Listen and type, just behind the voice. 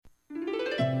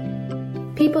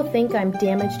People think I'm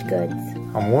damaged goods.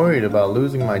 I'm worried about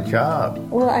losing my job.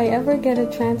 Will I ever get a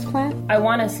transplant? I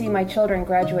want to see my children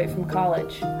graduate from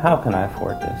college. How can I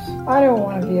afford this? I don't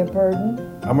want to be a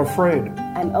burden. I'm afraid.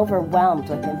 I'm overwhelmed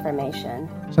with information.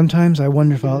 Sometimes I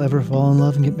wonder if I'll ever fall in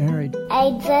love and get married.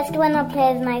 I just want to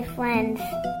play with my friends.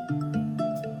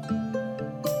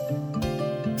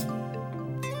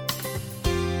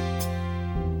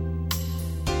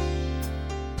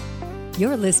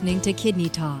 You're listening to Kidney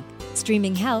Talk,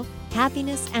 streaming health,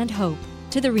 happiness, and hope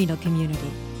to the renal community,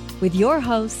 with your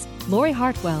hosts, Lori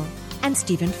Hartwell and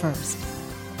Stephen Furst.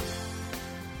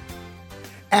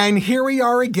 And here we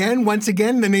are again. Once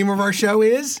again, the name of our show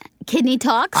is Kidney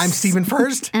Talks. I'm Stephen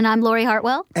Furst. And I'm Lori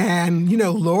Hartwell. And you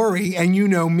know Lori, and you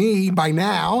know me by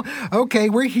now. Okay,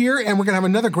 we're here, and we're going to have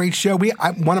another great show.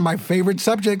 One of my favorite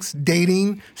subjects,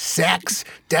 dating, sex,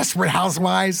 Desperate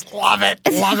Housewives. Love it,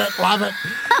 love it, love it.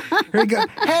 Here we go.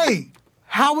 Hey,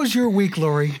 how was your week,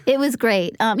 Lori? It was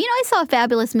great. I saw a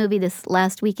fabulous movie this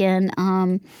last weekend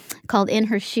called In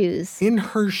Her Shoes. In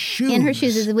Her Shoes? In Her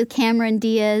Shoes is with Cameron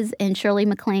Diaz and Shirley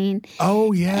MacLaine.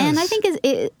 Oh, yes. And I think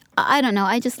I don't know.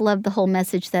 I just loved the whole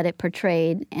message that it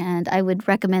portrayed, and I would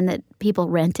recommend that people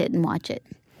rent it and watch it.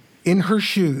 In Her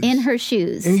Shoes? In Her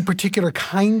Shoes. Any particular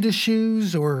kind of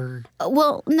shoes or?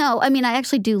 Well, no. I mean, I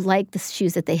actually do like the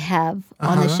shoes that they have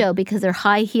on the show because they're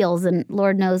high heels, and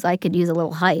Lord knows I could use a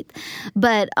little height.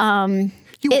 But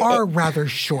you are rather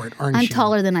short, aren't you? I'm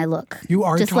taller than I look. You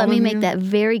are Just taller let me than make you? that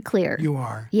very clear. You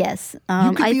are. Yes.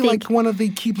 You could I be think like one of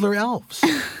the Keebler elves.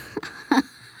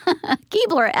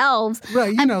 Keebler elves.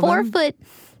 Right, I'm 4'10"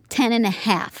 and a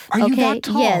half. Are you that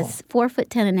tall? Yes,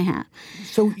 4'10" and a half.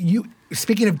 So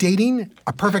speaking of dating,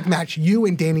 a perfect match, you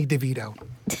and Danny DeVito.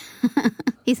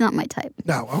 He's not my type.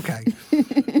 No, okay.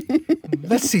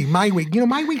 Let's see, my week.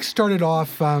 My week started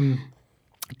off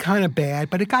kind of bad,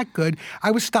 but it got good.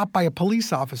 I was stopped by a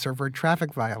police officer for a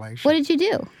traffic violation. What did you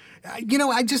do?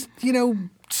 I just,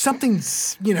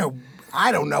 something's,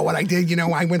 I don't know what I did.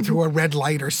 I went through a red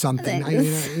light or something.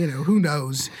 Who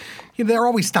knows? They're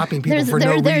always stopping people for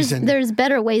no reason. There's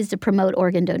better ways to promote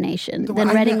organ donation than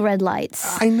running red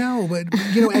lights. I know, but,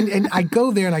 and I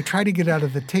go there and I try to get out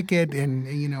of the ticket and,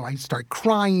 I start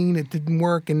crying. It didn't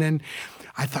work. And then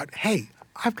I thought, hey,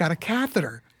 I've got a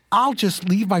catheter. I'll just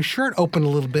leave my shirt open a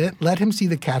little bit, let him see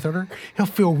the catheter. He'll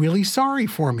feel really sorry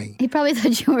for me. He probably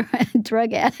thought you were a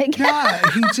drug addict. Yeah,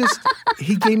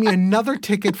 he gave me another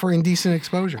ticket for indecent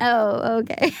exposure. Oh,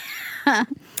 okay.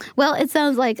 Well, it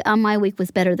sounds like my week was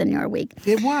better than your week.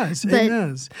 It was. It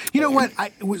is. You know what?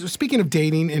 Speaking of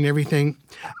dating and everything,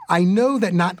 I know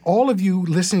that not all of you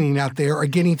listening out there are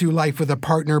getting through life with a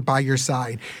partner by your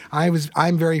side.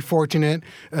 I'm very fortunate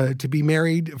to be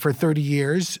married for 30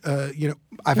 years.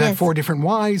 I've had 4 different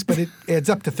wives, but it adds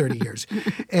up to 30 years.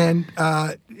 And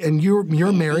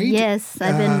you're married. Yes,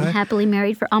 I've been happily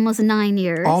married for almost 9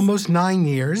 years. Almost 9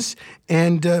 years.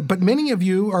 And but many of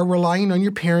you are relying on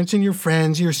your parents and your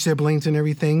friends, your siblings and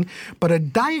everything. But a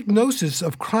diagnosis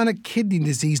of chronic kidney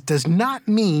disease does not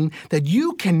mean that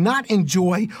you cannot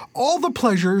enjoy all the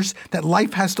pleasures that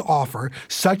life has to offer,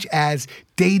 such as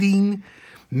dating,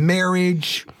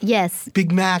 marriage. Yes.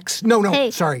 Big Macs.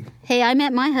 Sorry. Hey, I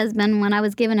met my husband when I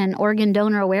was given an organ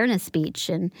donor awareness speech,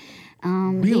 and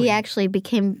really? He actually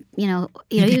became, he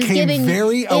became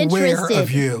very aware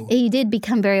of you. He did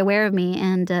become very aware of me,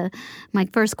 and my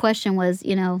first question was,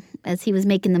 as he was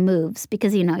making the moves,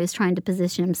 because he was trying to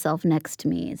position himself next to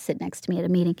me, sit next to me at a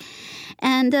meeting,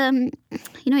 and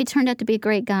he turned out to be a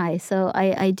great guy. So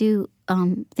I do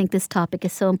think this topic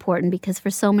is so important because for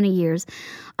so many years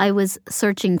I was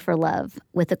searching for love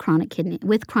with chronic kidney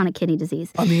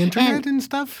disease. On the internet and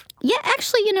stuff? Yeah,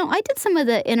 actually, I did some of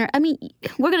the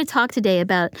we're going to talk today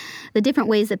about the different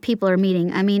ways that people are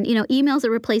meeting. Emails are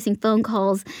replacing phone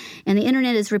calls, and the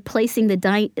internet is replacing the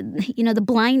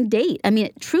blind date.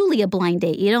 Truly a blind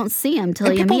date. You don't see them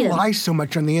till you meet them. People lie so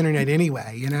much on the internet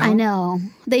anyway, I know.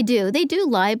 They do. They do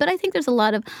lie, but I think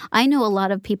I know a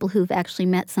lot of people who've actually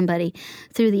met somebody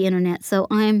through the internet. So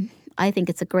I think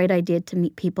it's a great idea to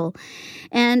meet people.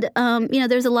 And,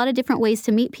 there's a lot of different ways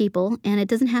to meet people, and it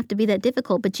doesn't have to be that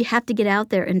difficult, but you have to get out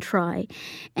there and try.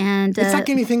 And it's like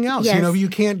anything else. Yes. You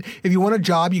can't, if you want a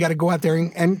job, you got to go out there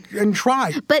and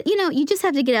try. But, you just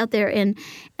have to get out there and,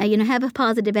 have a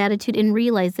positive attitude and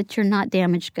realize that you're not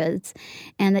damaged goods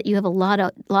and that you have a lot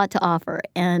to offer.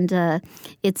 And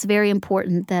it's very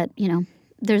important that,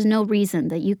 there's no reason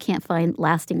that you can't find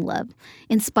lasting love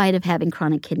in spite of having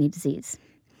chronic kidney disease.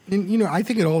 And, I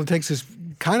think all it takes is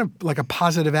kind of like a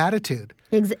positive attitude.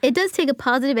 It does take a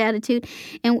positive attitude.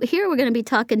 And here we're going to be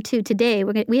talking to today.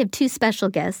 We have two special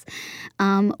guests.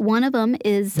 One of them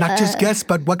is not just guests,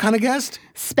 but what kind of guest?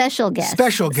 Special guest.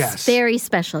 Special guest. Very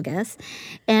special guest.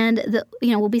 And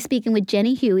we'll be speaking with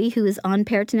Jenny Huey, who is on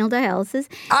peritoneal dialysis.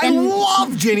 I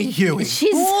love Jenny Huey.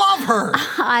 Love her.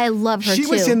 I love her too. She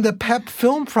was in the PEP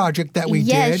film project that we did.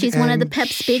 Yeah, she's one of the PEP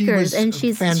speakers, and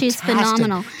she's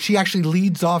phenomenal. She actually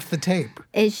leads off the tape.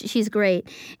 She's great.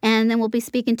 And then we'll be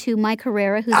speaking to Mike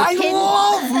Herrera, who's I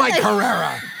love Mike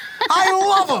Herrera. I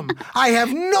love him. I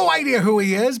have no idea who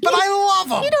he is, but I love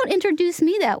him. You don't introduce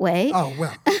me that way. Oh,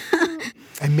 well.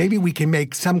 And maybe we can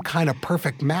make some kind of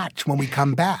perfect match when we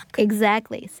come back.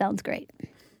 Exactly. Sounds great.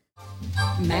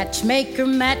 Matchmaker,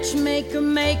 matchmaker,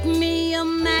 make me a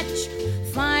match.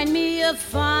 Find me a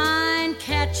fine,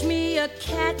 catch me a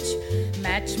catch.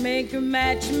 Matchmaker,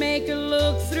 matchmaker,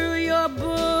 look through your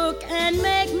book and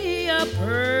make me a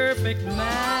perfect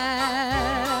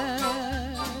match.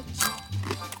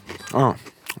 Oh,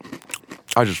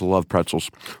 I just love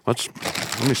pretzels. Let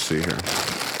me see here.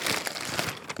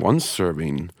 One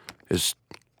serving is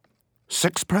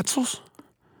 6 pretzels?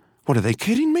 What, are they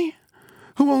kidding me?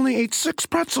 Who only ate 6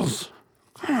 pretzels?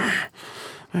 I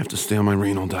have to stay on my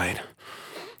renal diet.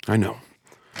 I know.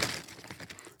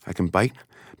 I can bite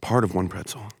part of one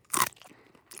pretzel,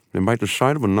 then bite the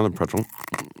side of another pretzel,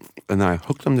 and then I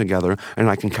hook them together, and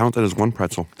I can count that as one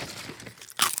pretzel.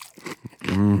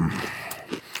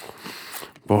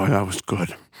 Boy, that was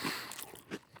good.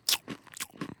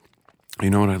 You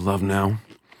know what I love now?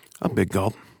 A big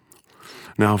gulp.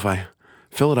 Now, if I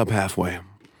fill it up halfway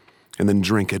and then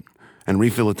drink it and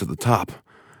refill it to the top,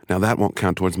 now that won't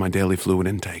count towards my daily fluid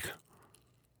intake.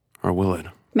 Or will it?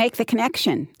 Make the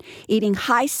connection. Eating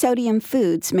high-sodium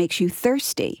foods makes you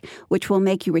thirsty, which will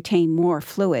make you retain more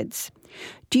fluids.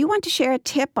 Do you want to share a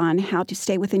tip on how to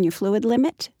stay within your fluid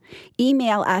limit?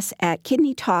 Email us at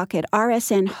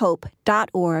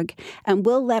kidneytalk@rsnhope.org, and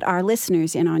we'll let our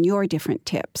listeners in on your different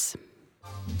tips.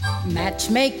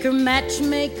 Matchmaker,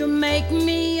 matchmaker, make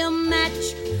me a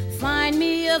match. Find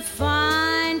me a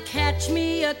fine, catch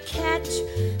me a catch.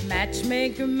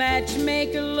 Matchmaker,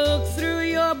 matchmaker, look through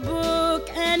your book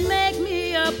and make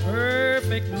me a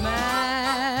perfect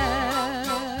match.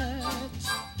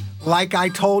 Like I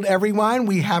told everyone,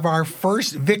 we have our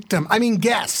first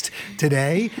guest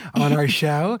today on our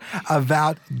show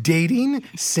about dating,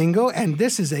 single, and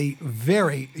this is a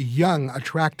very young,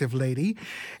 attractive lady,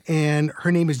 and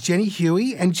her name is Jenny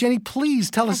Huey. And Jenny, please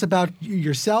tell us about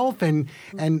yourself and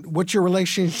what your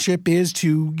relationship is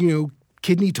to,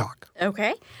 Kidney Talk.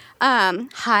 Okay.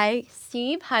 Hi,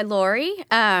 Steve. Hi, Lori.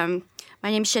 My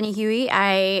name is Jenny Huey.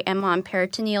 I am on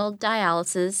peritoneal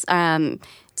dialysis.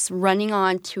 It's running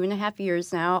on 2.5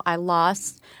 years now. I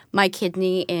lost my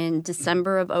kidney in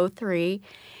December of 2003.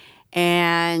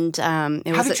 And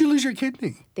How did you lose your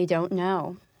kidney? They don't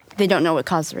know. They don't know what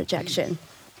caused the rejection.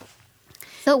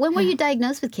 So when were you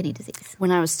diagnosed with kidney disease?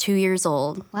 When I was 2 years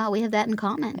old. Wow, we have that in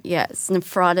common. Yes,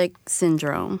 nephrotic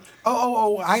syndrome.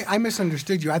 I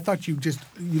misunderstood you. I thought you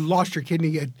lost your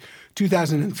kidney at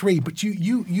 2003, but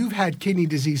you've had kidney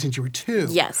disease since you were 2.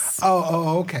 Yes.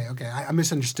 Okay. I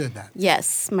misunderstood that.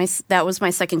 Yes, that was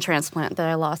my second transplant that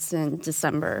I lost in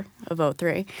December of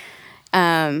 2003.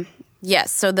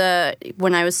 Yes, so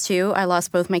when I was 2, I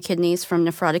lost both my kidneys from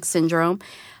nephrotic syndrome.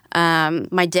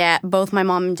 Both my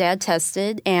mom and dad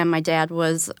tested, and my dad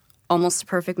was almost a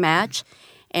perfect match.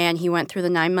 And he went through the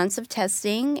 9 months of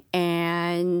testing,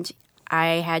 and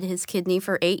I had his kidney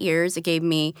for 8 years. It gave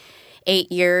me 8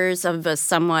 years of a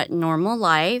somewhat normal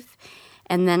life.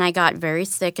 And then I got very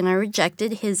sick, and I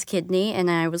rejected his kidney, and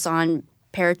I was on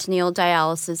peritoneal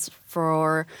dialysis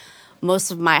for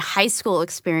most of my high school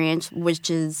experience,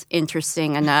 which is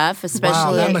interesting enough, especially.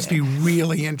 Wow, that must be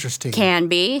really interesting. Can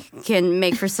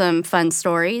make for some fun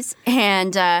stories.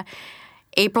 And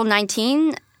April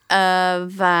 19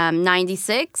 of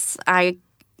 96, I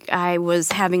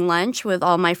was having lunch with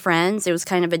all my friends. It was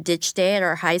kind of a ditch day at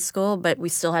our high school, but we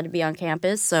still had to be on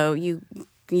campus, so you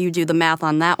do the math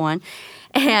on that one.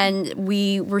 And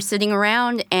we were sitting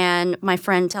around, and my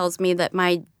friend tells me that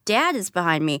my dad is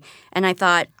behind me. And I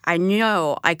thought, I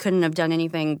know I couldn't have done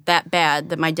anything that bad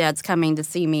that my dad's coming to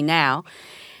see me now.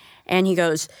 And he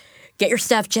goes, "Get your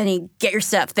stuff, Jenny, get your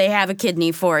stuff. They have a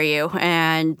kidney for you."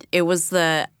 And it was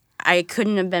I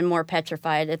couldn't have been more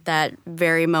petrified at that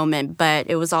very moment, but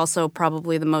it was also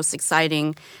probably the most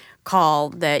exciting call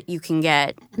that you can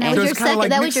get. That was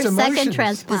your second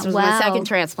transplant. This was my second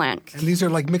transplant. And these are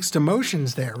like mixed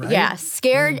emotions there, right? Yeah,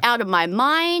 scared out of my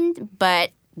mind,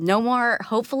 but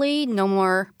hopefully no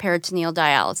more peritoneal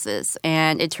dialysis.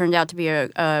 And it turned out to be a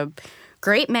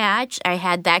great match. I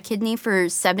had that kidney for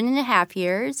 7.5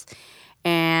 years,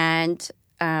 and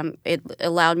it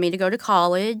allowed me to go to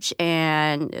college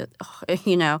and,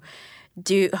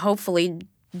 hopefully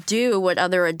do what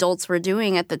other adults were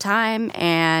doing at the time.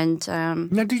 And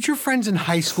now, did your friends in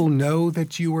high school know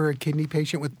that you were a kidney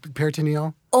patient with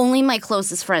peritoneal? Only my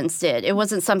closest friends did. It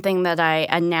wasn't something that I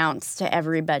announced to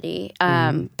everybody,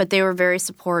 but they were very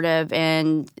supportive.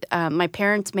 And my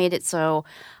parents made it so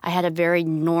I had a very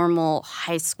normal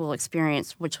high school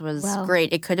experience, which was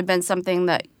great. It could have been something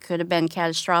that could have been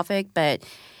catastrophic, but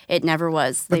it never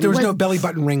was. But there was no belly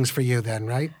button rings for you then,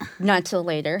 right? Not till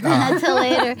later. Not till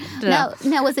later. Now,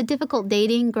 was it difficult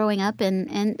dating growing up?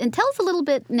 And tell us a little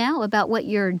bit now about what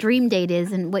your dream date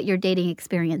is and what your dating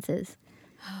experience is.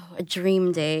 Oh, a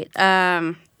dream date.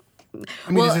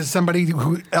 Is it somebody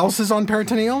who else is on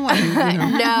peritoneal? No,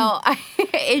 I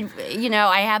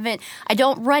haven't. I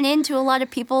don't run into a lot of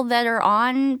people that are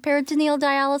on peritoneal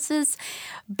dialysis.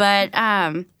 But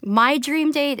my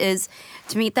dream date is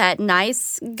to meet that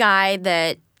nice guy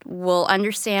that will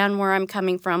understand where I'm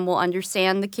coming from, will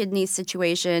understand the kidney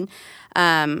situation,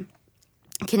 can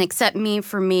accept me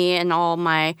for me and all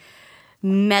my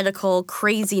medical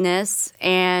craziness,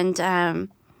 and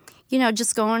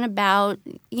just going about,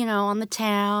 on the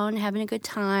town, having a good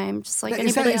time, just like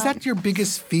anybody else. Is that your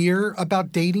biggest fear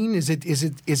about dating? Is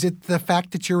it the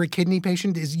fact that you're a kidney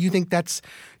patient? You think that's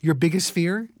your biggest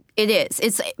fear? It is.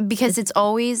 It's because it's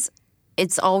always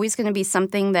going to be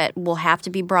something that will have to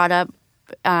be brought up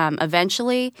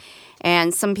eventually,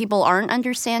 and some people aren't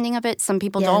understanding of it. Some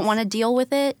people don't want to deal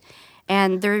with it.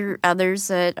 And there are others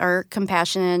that are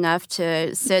compassionate enough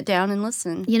to sit down and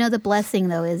listen. The blessing,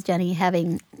 though, is, Jenny,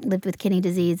 having lived with kidney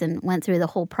disease and went through the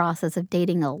whole process of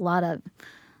dating a lot of,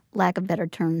 lack of better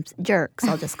terms, jerks,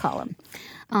 I'll just call them.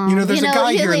 There's a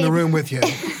guy here in the room with you.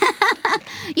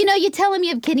 You tell them you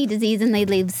have kidney disease and they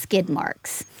leave skid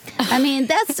marks.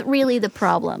 That's really the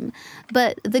problem.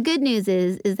 But the good news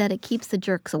is that it keeps the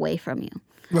jerks away from you.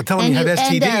 Well, tell them you have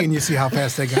STD and you see how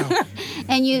fast they go.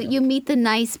 And you meet the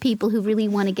nice people who really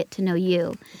want to get to know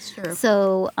you. It's true.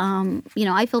 So,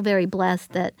 I feel very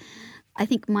blessed that I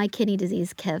think my kidney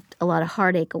disease kept a lot of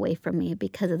heartache away from me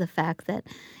because of the fact that,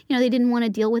 they didn't want to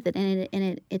deal with it.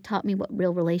 And it taught me what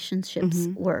real relationships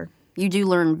were. You do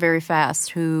learn very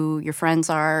fast who your friends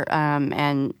are,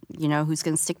 and who's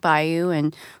going to stick by you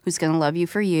and who's going to love you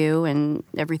for you and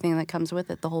everything that comes with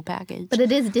it, the whole package. But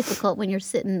it is difficult when you're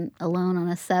sitting alone on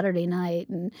a Saturday night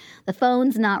and the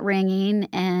phone's not ringing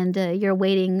and you're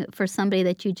waiting for somebody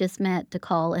that you just met to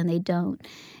call and they don't.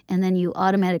 And then you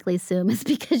automatically assume it's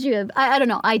because you have, I don't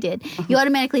know, I did. You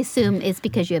automatically assume it's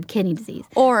because you have kidney disease.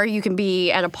 Or you can be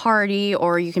at a party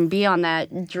or you can be on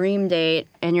that dream date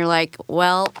and you're like,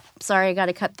 well, sorry, I got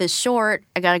to cut this short.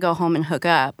 I got to go home and hook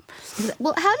up.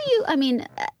 Well, how do you,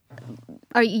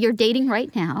 you're dating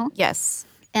right now? Yes.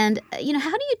 And, how do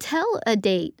you tell a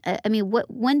date?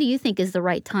 When do you think is the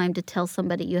right time to tell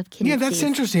somebody you have kidney disease? Yeah, that's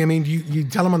interesting. You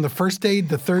tell them on the first date,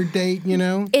 the third date, You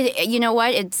know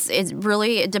what? It's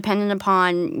really dependent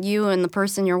upon you and the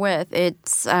person you're with.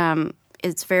 It's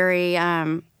very,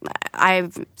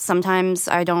 sometimes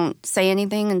I don't say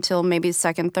anything until maybe the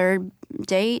second, third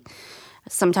date.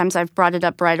 Sometimes I've brought it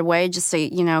up right away just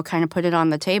to, kind of put it on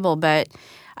the table. But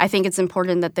I think it's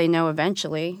important that they know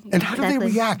eventually. And how do they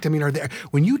react?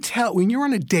 When you're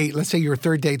on a date, let's say you're a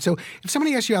third date. So if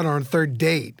somebody asks you out on a third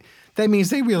date, that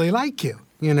means they really like you,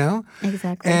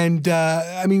 Exactly. And,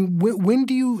 when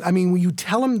do you, when you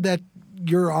tell them that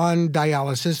you're on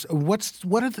dialysis,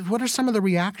 what are some of the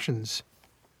reactions?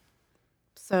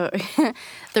 So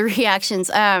the reactions,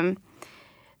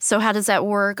 so how does that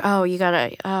work? Oh, you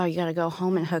gotta go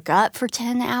home and hook up for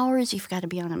 10 hours. You've got to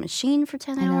be on a machine for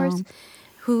 10 hours.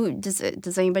 Who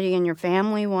does anybody in your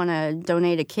family want to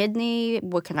donate a kidney?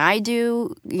 What can I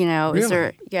do? Really? Is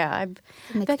there? Yeah, I've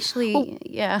actually,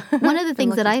 yeah. One of the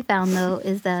things that I found though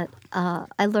is that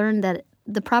I learned that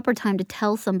the proper time to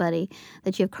tell somebody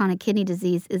that you have chronic kidney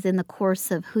disease is in the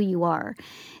course of who you are.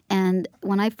 And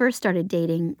when I first started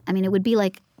dating, it would be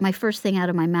like my first thing out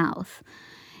of my mouth.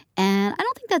 And I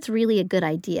don't think that's really a good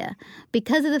idea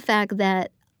because of the fact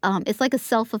that it's like a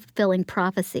self-fulfilling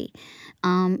prophecy.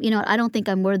 I don't think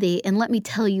I'm worthy, and let me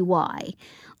tell you why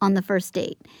on the first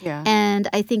date. Yeah. And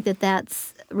I think that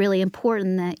that's really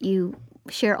important that you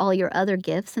share all your other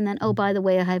gifts and then, oh, by the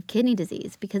way, I have kidney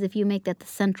disease. Because if you make that the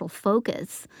central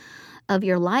focus of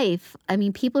your life,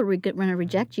 people are going to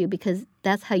reject you because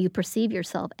that's how you perceive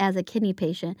yourself as a kidney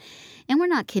patient. And we're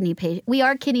not kidney patients. We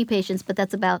are kidney patients, but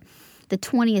that's about the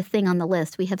 20th thing on the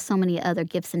list. We have so many other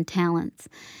gifts and talents.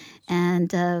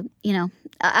 And, I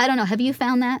don't know. Have you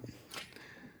found that?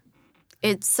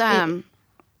 It's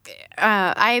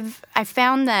I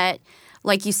found that,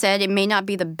 like you said, it may not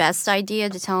be the best idea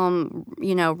to tell them,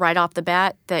 right off the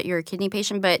bat that you're a kidney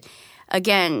patient. But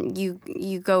again,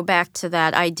 you go back to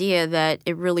that idea that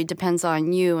it really depends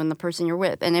on you and the person you're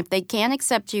with. And if they can't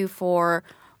accept you for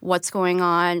what's going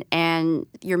on and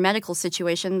your medical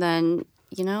situation, then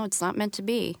it's not meant to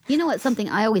be. You know what? Something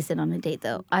I always did on a date,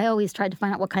 though. I always tried to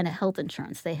find out what kind of health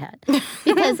insurance they had.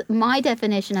 Because my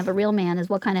definition of a real man is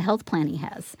what kind of health plan he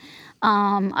has.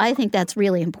 I think that's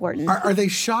really important. Are they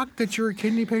shocked that you're a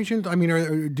kidney patient? I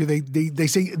mean, do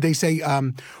they say,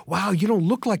 wow, you don't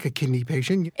look like a kidney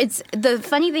patient? It's the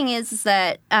funny thing is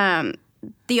that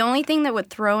the only thing that would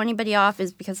throw anybody off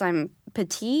is because I'm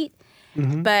petite.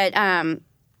 Mm-hmm. But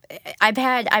I've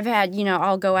had,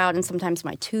 I'll go out and sometimes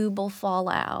my tube will fall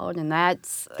out, and that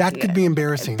could be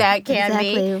embarrassing. That can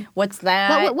be. What's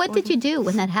that? What did you do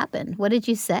when that happened? What did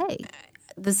you say?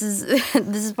 This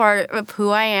is part of who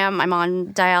I am. I'm on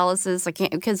dialysis. I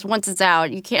can't, because once it's out,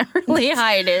 you can't really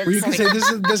hide it. Or you can say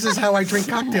this is how I drink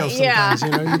cocktails sometimes.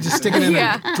 You just stick it in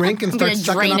a drink and start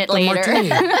sucking up the martini.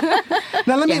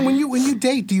 Now let me. Yeah. When you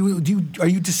date, are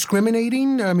you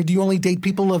discriminating? I mean, do you only date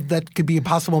people that could be a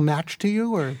possible match to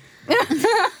you, or?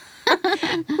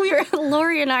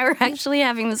 Lori and I were actually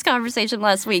having this conversation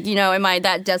last week. Am I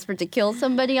that desperate to kill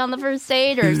somebody on the first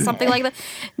date or something like that?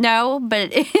 No,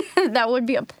 but that would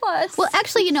be a plus. Well,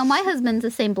 actually, my husband's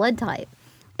the same blood type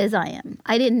as I am.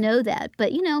 I didn't know that,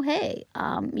 but hey,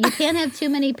 you can't have too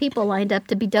many people lined up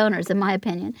to be donors, in my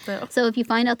opinion. So if you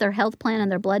find out their health plan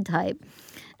and their blood type,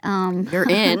 they're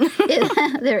in.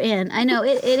 They're in. I know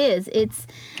it is. It's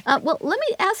well. Let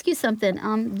me ask you something.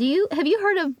 Have you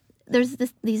heard of? There's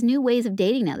these new ways of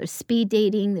dating now. There's speed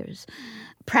dating. There's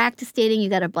practice dating. You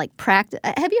got to practice.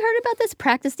 Have you heard about this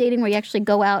practice dating where you actually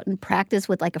go out and practice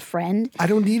with a friend? I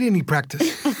don't need any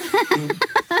practice.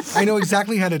 I know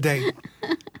exactly how to date.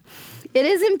 It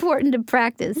is important to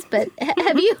practice, but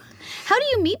how do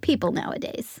you meet people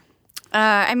nowadays?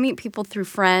 I meet people through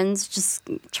friends, just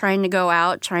trying to go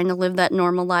out, trying to live that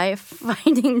normal life,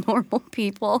 finding normal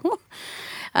people.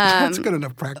 That's good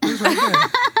enough practice right there.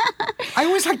 I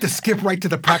always like to skip right to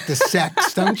the practice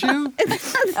sex, don't you?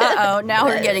 Uh-oh, now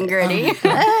we're getting gritty.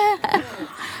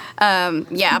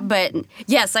 But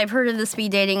yes, I've heard of the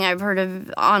speed dating. I've heard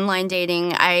of online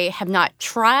dating. I have not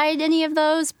tried any of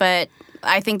those, but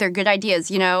I think they're good ideas,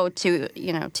 to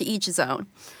each his own.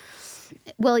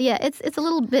 Well, yeah, it's a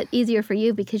little bit easier for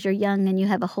you because you're young and you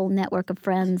have a whole network of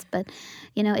friends, but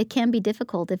it can be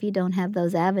difficult if you don't have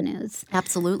those avenues.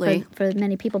 Absolutely. For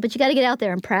many people, but you got to get out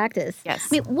there and practice. Yes.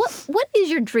 I mean, what is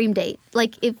your dream date?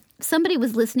 Like, if somebody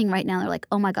was listening right now, they're like,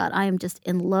 "Oh my God, I am just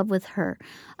in love with her."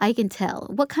 I can tell.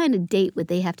 What kind of date would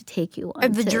they have to take you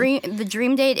on? The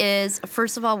dream date is,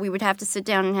 first of all, we would have to sit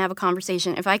down and have a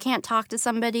conversation. If I can't talk to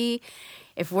somebody,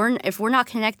 if we're not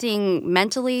connecting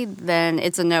mentally, then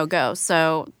it's a no-go.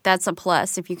 So that's a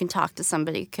plus if you can talk to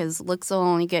somebody, because looks will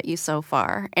only get you so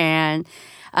far. And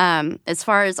as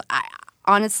far as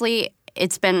honestly,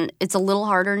 it's a little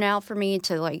harder now for me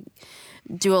to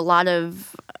do a lot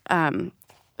of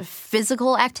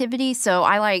physical activity. So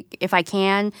I like, if I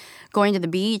can, going to the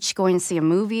beach, going to see a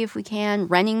movie if we can,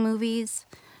 renting movies.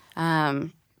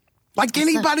 Like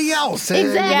anybody else.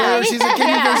 Exactly. She's a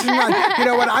kidney person. You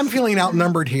know what? I'm feeling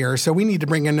outnumbered here, so we need to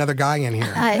bring another guy in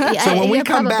here. So when we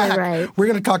come back, we're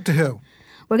going to talk to who?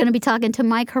 We're going to be talking to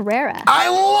Mike Herrera. I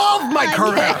love Mike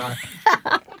Herrera.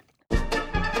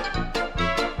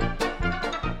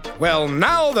 Well,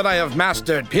 now that I have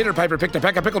mastered Peter Piper picked a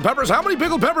peck of pickled peppers, how many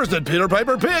pickled peppers did Peter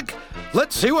Piper pick?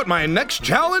 Let's see what my next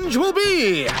challenge will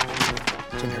be.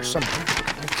 It's in here somewhere.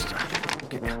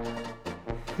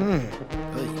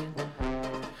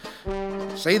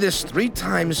 Say this 3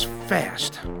 times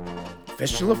fast.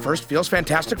 Fistula first feels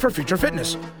fantastic for future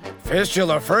fitness.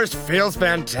 Fistula first feels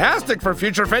fantastic for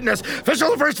future fitness.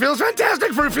 Fistula first feels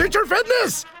fantastic for future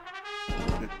fitness.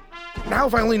 Now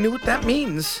if I only knew what that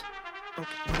means.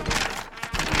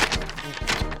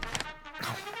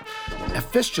 A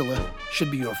fistula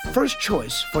should be your first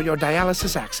choice for your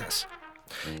dialysis access.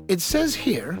 It says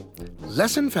here,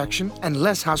 less infection and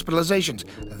less hospitalizations.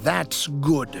 That's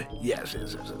good. Yes.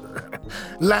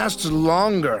 Lasts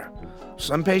longer.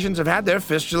 Some patients have had their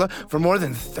fistula for more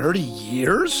than 30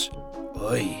 years?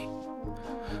 Oy.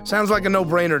 Sounds like a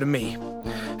no-brainer to me.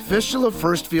 Fistula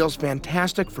First feels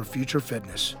fantastic for future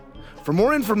fitness. For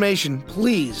more information,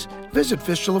 please visit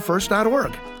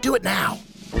fistulafirst.org. Do it now.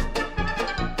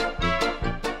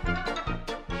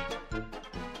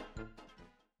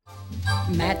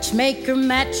 Matchmaker,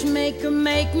 matchmaker,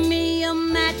 make me a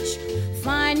match.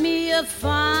 Find me a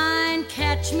fine fine,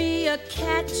 catch me a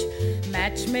catch.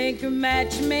 Matchmaker,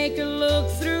 matchmaker, look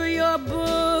through your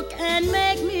book and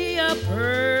make me a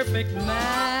perfect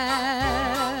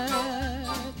match.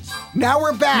 Now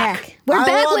we're back. We're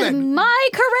back with it.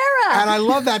 Mike Herrera. And I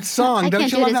love that song. I Don't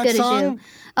can't you do love it as that good song? as you.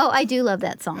 Oh, I do love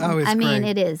that song. Oh, it's I mean,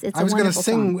 great. it is. It's I was a gonna wonderful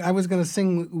sing. song. I was going to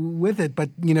sing with it, but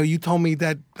you told me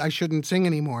that I shouldn't sing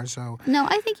anymore. So No,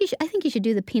 I think you should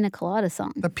do the Pina Colada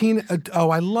song. the peanut.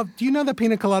 I love. Do you know the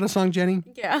Pina Colada song, Jenny?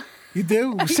 Yeah. You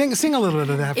do? Sing a little bit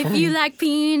of that for If me. you like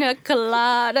pina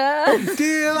colada. Do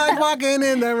you like walking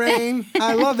in the rain?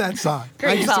 I love that song.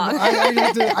 Great song.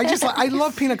 I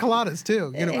love pina coladas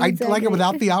too. I like Exactly. it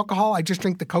without the alcohol. I just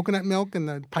drink the coconut milk and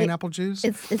the pineapple juice.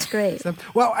 It's great.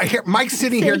 Well, I hear Mike's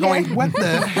sitting here going, "What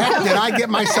the heck did I get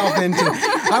myself into?"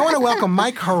 I want to welcome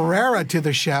Mike Herrera to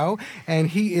the show, and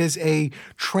he is a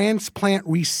transplant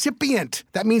recipient.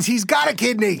 That means he's got a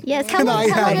kidney. Yes. Can I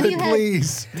have have it, you had?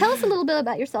 please? Tell us a little bit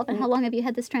about yourself and how long have you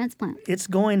had this transplant? It's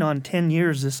going on 10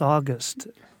 years this August.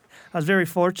 I was very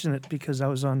fortunate because I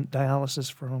was on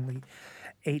dialysis for only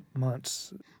 8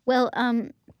 months.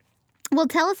 Well,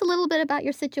 tell us a little bit about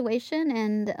your situation.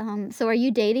 And so, are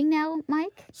you dating now,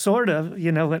 Mike? Sort of,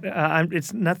 but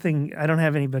it's nothing. I don't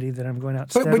have anybody that I'm going out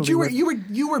steadily But you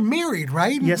with. were married,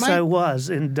 right? Yes, Mike? I was,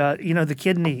 and the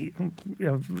kidney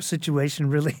situation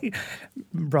really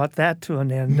brought that to an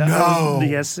end. No.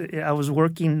 I was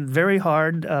working very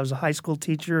hard. I was a high school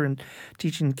teacher and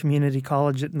teaching community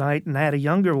college at night, and I had a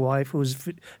younger wife who was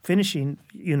finishing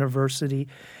university.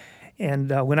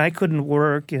 And when I couldn't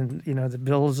work and, the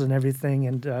bills and everything,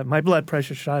 and my blood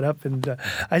pressure shot up, and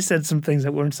I said some things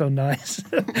that weren't so nice.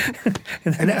 Wait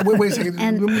a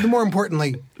second. More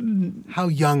importantly, how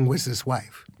young was this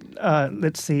wife?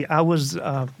 Let's see. I was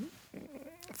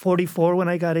 44 when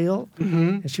I got ill,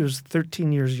 and she was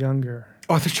 13 years younger.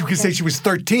 Oh, I thought you were going to say she was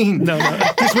 13. No.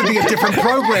 This would be a different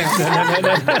program. No.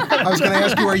 I was going to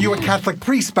ask you, are you a Catholic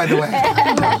priest, by the way?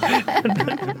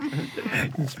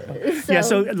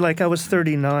 So I was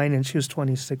 39 and she was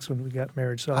 26 when we got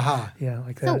married. So, yeah,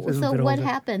 like that. It was a So bit what older.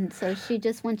 happened? So she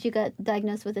just, once you got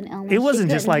diagnosed with an illness, It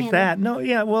wasn't just like handle- that. No,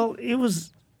 yeah, well, it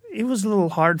was a little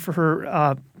hard for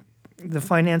her. The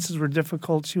finances were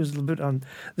difficult. She was a little bit on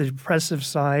the depressive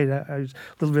side. I was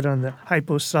a little bit on the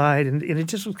hypo side, and it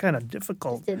just was kind of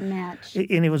difficult. Just didn't match.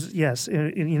 And it was, yes,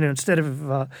 instead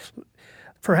of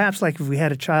perhaps like if we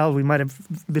had a child, we might have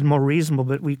been more reasonable,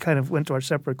 but we kind of went to our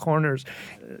separate corners.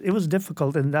 It was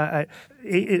difficult, and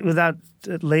without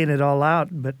laying it all out,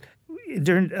 but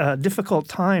during difficult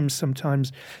times,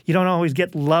 sometimes you don't always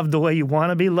get loved the way you want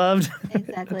to be loved.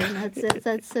 Exactly.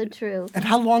 That's so true. And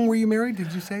how long were you married?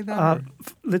 Did you say that?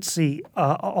 Let's see.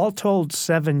 All told,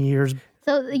 7 years.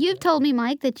 So you've told me,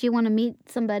 Mike, that you want to meet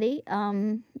somebody.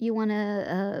 You want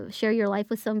to share your life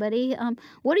with somebody.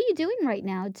 What are you doing right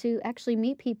now to actually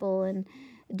meet people? And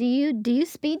do you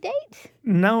speed date?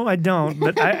 No, I don't.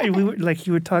 But we were, like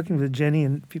you were talking with Jenny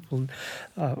and people.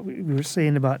 We were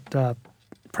saying about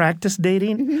practice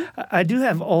dating. Mm-hmm. I do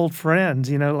have old friends.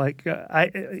 And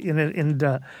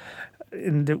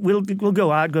we'll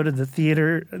go out, go to the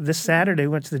theater. This Saturday,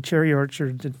 went to the Cherry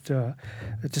Orchard to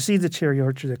see the Cherry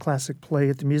Orchard, the classic play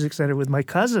at the Music Center with my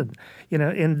cousin.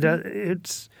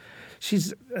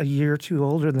 She's a year or two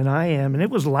older than I am, and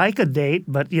it was like a date,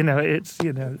 but it's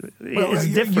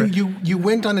different. You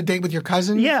went on a date with your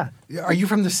cousin? Yeah. Are you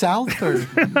from the South? Or?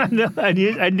 No, I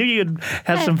knew you'd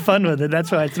have some fun with it.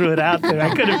 That's why I threw it out there.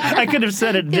 I could have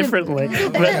said it differently,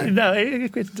 but no.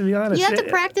 To be honest, You have to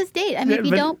practice date. I mean, if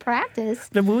you don't practice,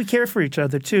 but we care for each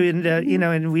other too, and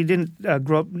and we didn't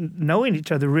grow up knowing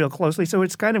each other real closely, so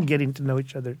it's kind of getting to know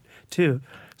each other too.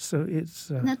 So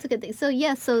it's that's a good thing. So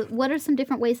So what are some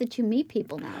different ways that you meet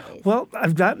people nowadays? Well,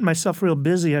 I've gotten myself real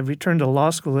busy. I've returned to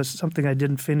law school. That's something I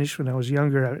didn't finish when I was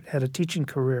younger. I had a teaching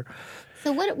career.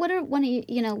 So what are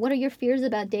what are your fears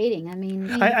about dating? I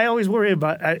mean, I always worry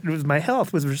about with my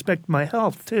health, with respect to my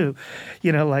health too.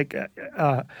 You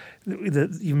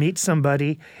meet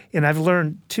somebody, and I've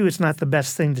learned too, it's not the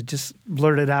best thing to just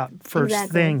blurt it out first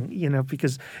thing.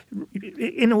 Because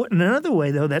in another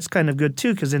way though, that's kind of good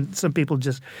too, because then some people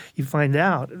you find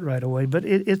out right away. But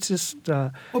it's just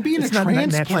being a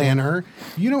transplanter,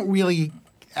 you don't really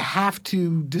have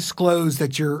to disclose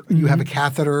that you have a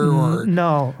catheter or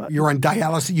you're on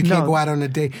dialysis. You can't go out on a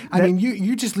date. I mean,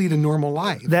 you just lead a normal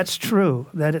life. That's true.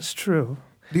 That is true.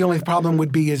 The only problem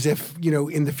would be is if,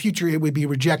 in the future it would be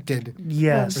rejected.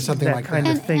 Yes. Or something that like kind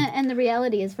that. of thing. And the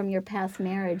reality is from your past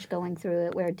marriage, going through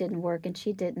it where it didn't work and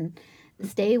she didn't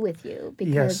stay with you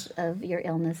because of your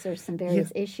illness or some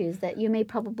various issues, that you may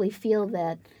probably feel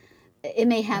that it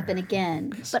may happen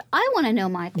again. But I want to know,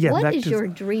 Mike, what is your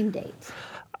dream date?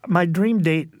 My dream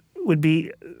date would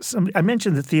be I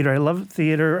mentioned the theater. I love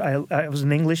theater. I was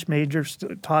an English major,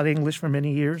 taught English for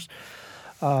many years.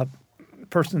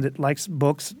 Person that likes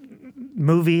books,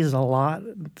 movies a lot,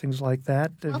 things like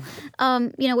that.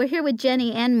 Well, we're here with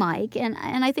Jenny and Mike, and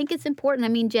I think it's important. I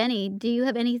mean, Jenny, do you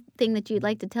have anything that you'd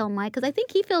like to tell Mike? Because I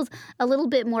think he feels a little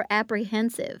bit more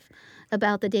apprehensive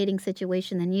about the dating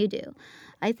situation than you do.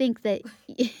 I think that...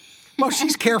 Well,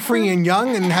 she's carefree and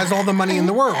young and has all the money in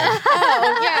the world.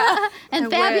 Oh, yeah.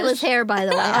 And fabulous hair, by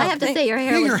the way. I have to say, your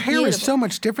hair your looks hair beautiful. is so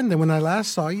much different than when I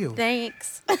last saw you.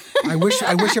 Thanks. I wish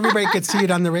everybody could see it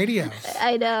on the radio.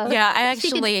 I know. Yeah, I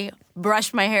actually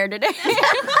brushed my hair today.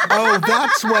 Oh,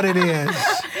 that's what it is.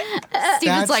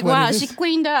 Steven's like, wow, she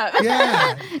cleaned up.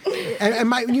 Yeah. And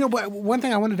Mike, one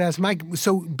thing I wanted to ask Mike,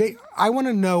 so I want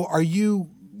to know, are you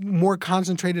more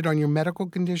concentrated on your medical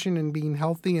condition and being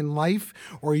healthy in life,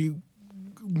 or are you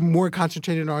more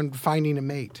concentrated on finding a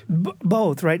mate?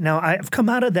 Both. Right now, I've come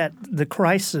out of the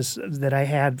crisis that I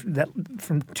had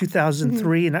from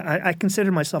 2003, and I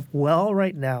consider myself well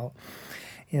right now.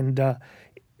 And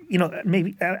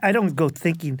maybe I don't go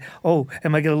thinking, oh,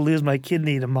 am I going to lose my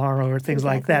kidney tomorrow or things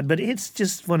like that. But it's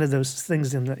just one of those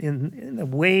things in the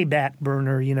way back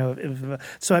burner,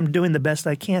 so I'm doing the best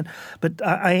I can. But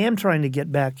I am trying to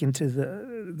get back into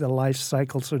the life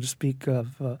cycle, so to speak,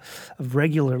 of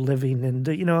regular living. And,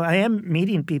 I am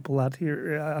meeting people out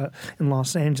here in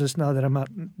Los Angeles now that I'm out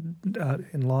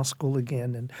in law school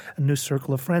again, and a new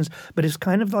circle of friends. But it's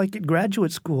kind of like at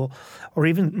graduate school or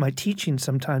even my teaching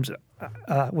sometimes.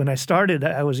 When I started,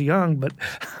 I was young, but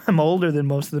I'm older than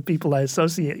most of the people I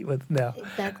associate with now.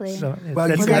 Exactly. So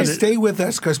well, you guys stay with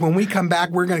us, because when we come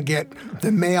back, we're going to get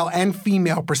the male and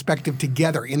female perspective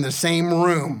together in the same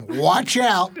room. Watch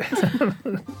out.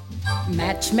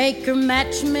 Matchmaker,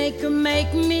 matchmaker,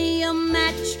 make me a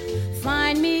match.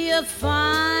 Find me a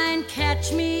fine,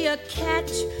 catch me a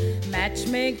catch.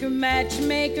 Matchmaker,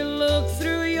 matchmaker, look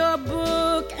through your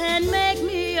book and make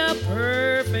me a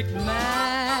perfect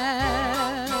match.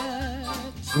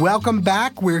 Welcome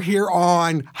back. We're here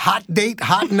on Hot Date,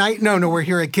 Hot Night. No, we're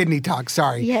here at Kidney Talk.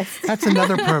 Sorry. Yes. That's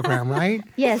another program, right?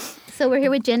 Yes. So we're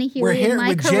here with Jenny Huey We're here and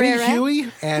Mike with Herrera. Jenny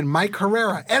Huey and Mike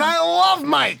Herrera. And I love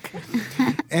Mike.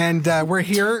 And we're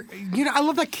here. I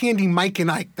love that candy Mike and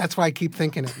Ike. That's why I keep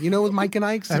thinking it. With Mike and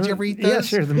Ike's? Did you ever eat those? Yeah,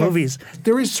 sure. The movies.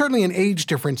 There is certainly an age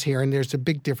difference here, and there's a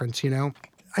big difference,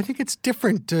 I think it's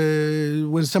different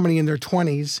when somebody in their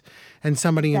 20s and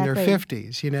somebody in their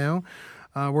 50s,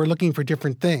 We're looking for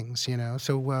different things,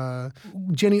 So,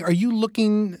 Jenny, are you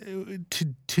looking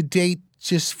to date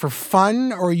just for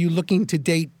fun, or are you looking to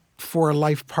date for a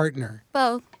life partner?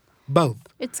 Both. Both.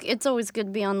 It's always good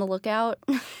to be on the lookout.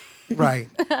 Right.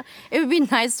 It would be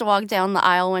nice to walk down the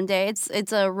aisle one day.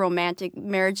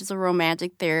 Marriage is a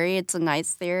romantic theory. It's a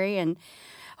nice theory, and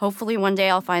hopefully one day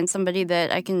I'll find somebody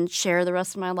that I can share the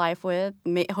rest of my life with.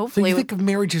 Hopefully. So you think of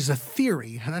marriage as a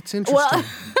theory? That's interesting. Well,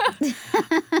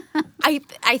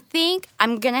 I think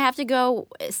I'm going to have to go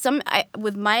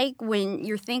with Mike. When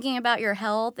you're thinking about your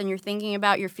health and you're thinking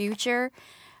about your future,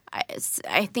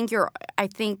 I think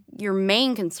your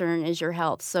main concern is your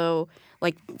health. So,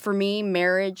 like for me,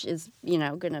 marriage is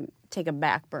going to take a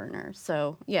back burner.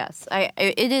 So yes,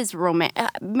 it is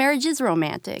marriage is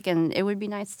romantic, and it would be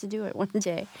nice to do it one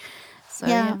day. So,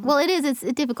 yeah. Well, it is. It's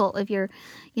difficult if you're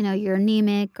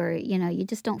anemic, or you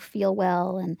just don't feel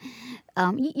well, and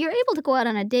you're able to go out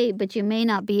on a date, but you may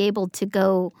not be able to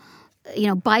go,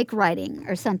 bike riding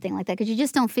or something like that, because you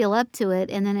just don't feel up to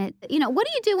it. And then what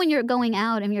do you do when you're going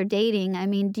out and you're dating? I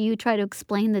mean, do you try to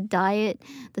explain the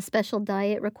special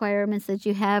diet requirements that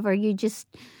you have, or you just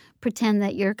pretend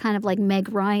that you're kind of like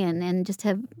Meg Ryan and just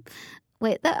have...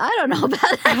 Wait, I don't know about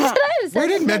that. Where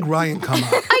did Meg Ryan come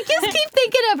up? I just keep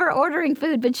thinking of her ordering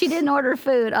food, but she didn't order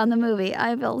food on the movie.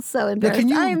 I feel so embarrassed.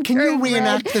 Now, can you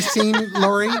reenact the scene,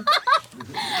 Lori?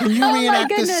 Can you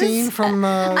reenact the scene from...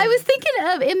 I was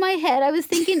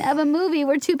thinking of a movie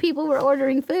where two people were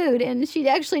ordering food, and she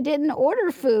actually didn't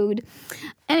order food.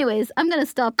 Anyways, I'm going to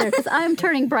stop there because I'm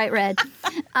turning bright red.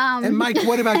 And Mike,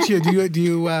 what about you?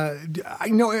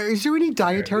 Is there any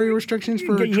dietary restrictions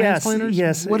for transplanters?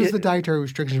 Yes. What is the dietary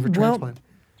restriction for transplant?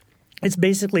 It's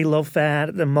basically low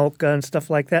fat, the mocha and stuff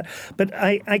like that. But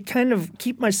I kind of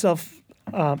keep myself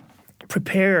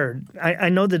prepared. I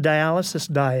know the dialysis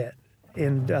diet,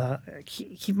 and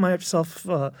keep myself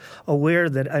aware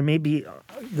that I may be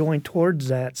going towards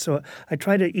that. So I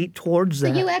try to eat towards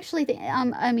that. So you actually,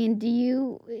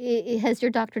 has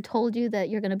your doctor told you that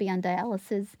you're going to be on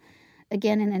dialysis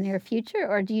again in the near future,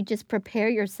 or do you just prepare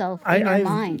yourself in your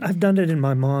mind? I've done it in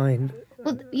my mind.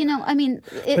 Well,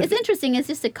 it's interesting. It's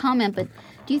just a comment, but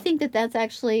do you think that that's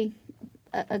actually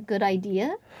a good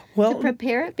idea Well, to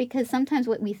prepare it? Because sometimes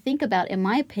what we think about, in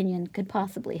my opinion, could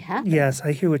possibly happen. Yes,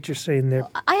 I hear what you're saying there.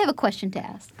 I have a question to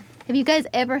ask. Have you guys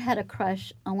ever had a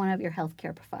crush on one of your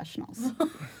healthcare professionals?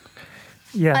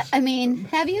 Yes. I mean,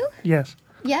 have you? Yes.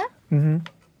 Yeah? Mm-hmm.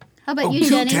 How about you,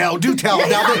 Jenny? Do tell.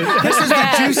 Now, this is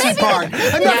the juicy part.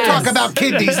 Enough talk about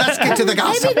kidneys. Let's get to the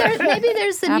gossip. Maybe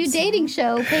there's a new dating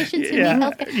show, patients who need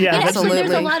healthcare. Yeah, actually,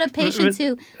 there's a lot of patients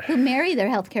who marry their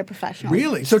healthcare professionals.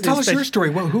 Really? So tell us your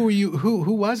story. Well, who were you?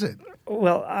 Who was it?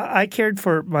 Well, I cared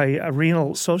for my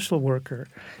renal social worker.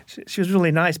 She was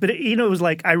really nice, but it was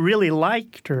like I really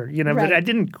liked her, Right. but I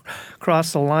didn't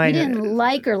cross the line. You didn't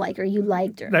like her, you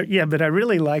liked her. Yeah, but I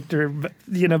really liked her. But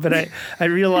I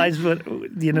realized what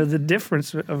the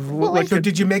difference of what. So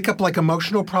did you make up like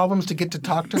emotional problems to get to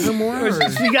talk to her more?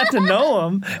 We got to know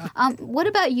him. What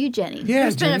about you, Jenny? Yeah,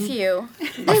 There's been a few.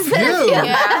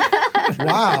 Yeah.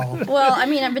 Wow. Well, I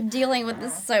mean, I've been dealing with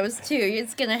this since I was 2.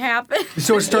 It's going to happen.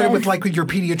 So it started with like with your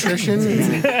pediatrician?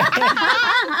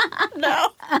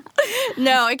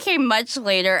 No, it came much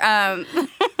later.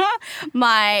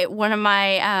 One of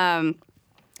my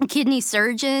kidney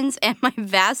surgeons and my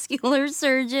vascular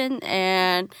surgeon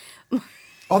and.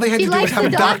 All they had to do was have a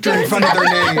doctor in front of their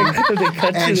name,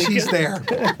 and she's there.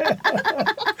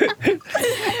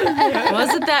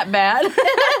 Wasn't that bad?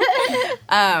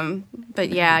 But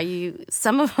yeah,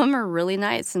 some of them are really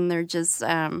nice, and they're just.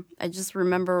 I just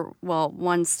remember,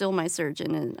 one's still my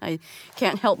surgeon, and I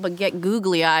can't help but get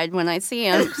googly-eyed when I see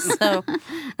him. So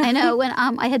I know when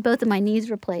I had both of my knees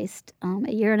replaced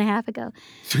a year and a half ago.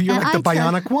 So you're like the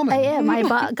bionic woman. I am. I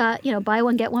got buy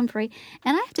one get one free,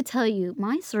 and I have to tell you,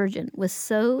 my surgeon was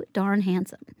so darn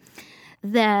handsome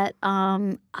that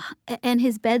and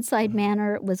his bedside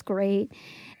manner was great,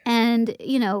 and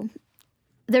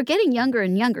they're getting younger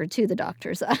and younger too, the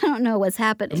doctors. I don't know what's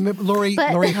happening. Lori,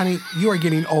 honey, you are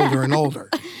getting older and older.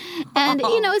 And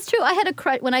it's true. I had a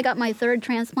crush when I got my 3rd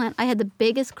transplant. I had the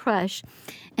biggest crush,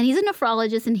 and he's a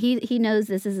nephrologist, and he knows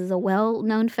this. This is a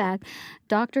well-known fact.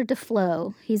 Dr.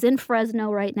 DeFlo. He's in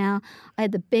Fresno right now. I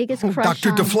had the biggest crush.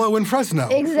 Dr. DeFlo in Fresno.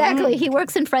 Exactly. He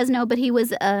works in Fresno, but he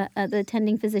was the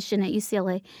attending physician at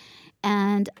UCLA,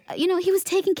 and he was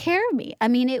taking care of me. I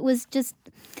mean, it was just.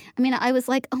 I mean, I was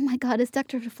like, oh my God, is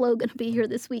Dr. DeFlo going to be here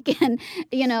this weekend?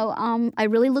 I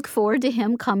really look forward to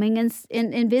him coming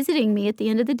and visiting me at the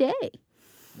end of the day.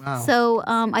 Wow. So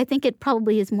I think it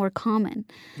probably is more common.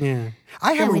 Yeah.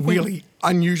 I have a really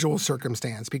unusual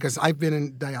circumstance because I've been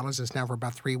in dialysis now for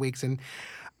about 3 weeks, and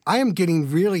I am getting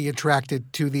really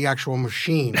attracted to the actual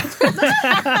machine.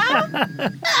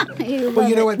 Well,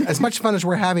 you know what? As much fun as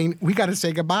we're having, we got to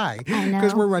say goodbye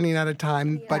because we're running out of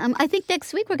time. Yeah. But I think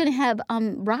next week we're going to have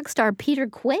rock star Peter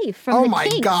Quay from the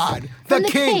Kinks. Oh my God, the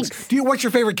Kinks! What's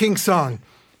your favorite Kinks song?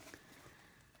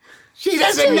 She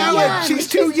doesn't know it. She's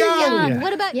too young. Yeah.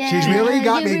 What about you? She's really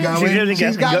got me going.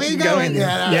 She's got me going.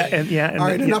 Yeah. All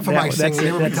right, enough of my singing.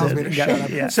 Everybody tells me to shut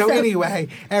up. Yeah. So anyway,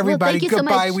 everybody,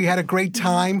 goodbye. So we had a great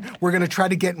time. We're going to try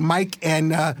to get Mike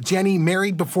and Jenny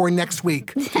married before next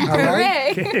week. All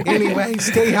right? Anyway,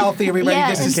 stay healthy, everybody.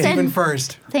 This is Stephen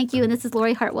First. Thank you, and this is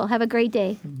Lori Hartwell. Have a great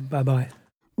day. Bye-bye.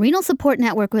 Renal Support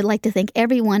Network would like to thank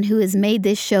everyone who has made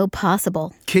this show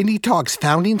possible. Kidney Talk's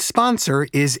founding sponsor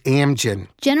is Amgen.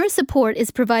 Generous support is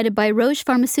provided by Roche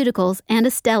Pharmaceuticals and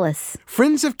Astellas.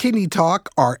 Friends of Kidney Talk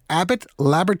are Abbott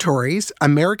Laboratories,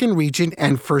 American Regent,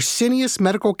 and Fresenius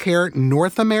Medical Care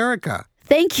North America.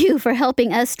 Thank you for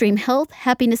helping us stream health,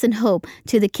 happiness, and hope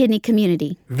to the kidney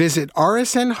community. Visit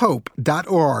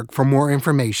rsnhope.org for more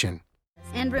information.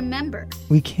 And remember,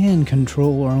 we can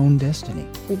control our own destiny.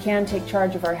 We can take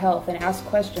charge of our health and ask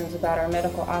questions about our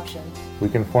medical options. We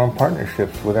can form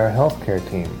partnerships with our healthcare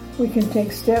team. We can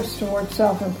take steps toward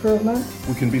self-improvement.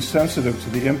 We can be sensitive to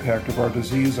the impact of our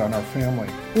disease on our family.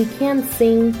 We can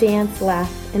sing, dance,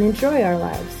 laugh, and enjoy our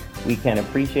lives. We can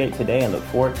appreciate today and look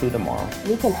forward to tomorrow.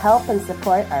 We can help and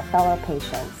support our fellow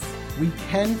patients. We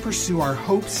can pursue our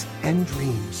hopes and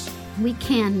dreams. we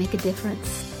can make a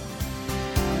difference.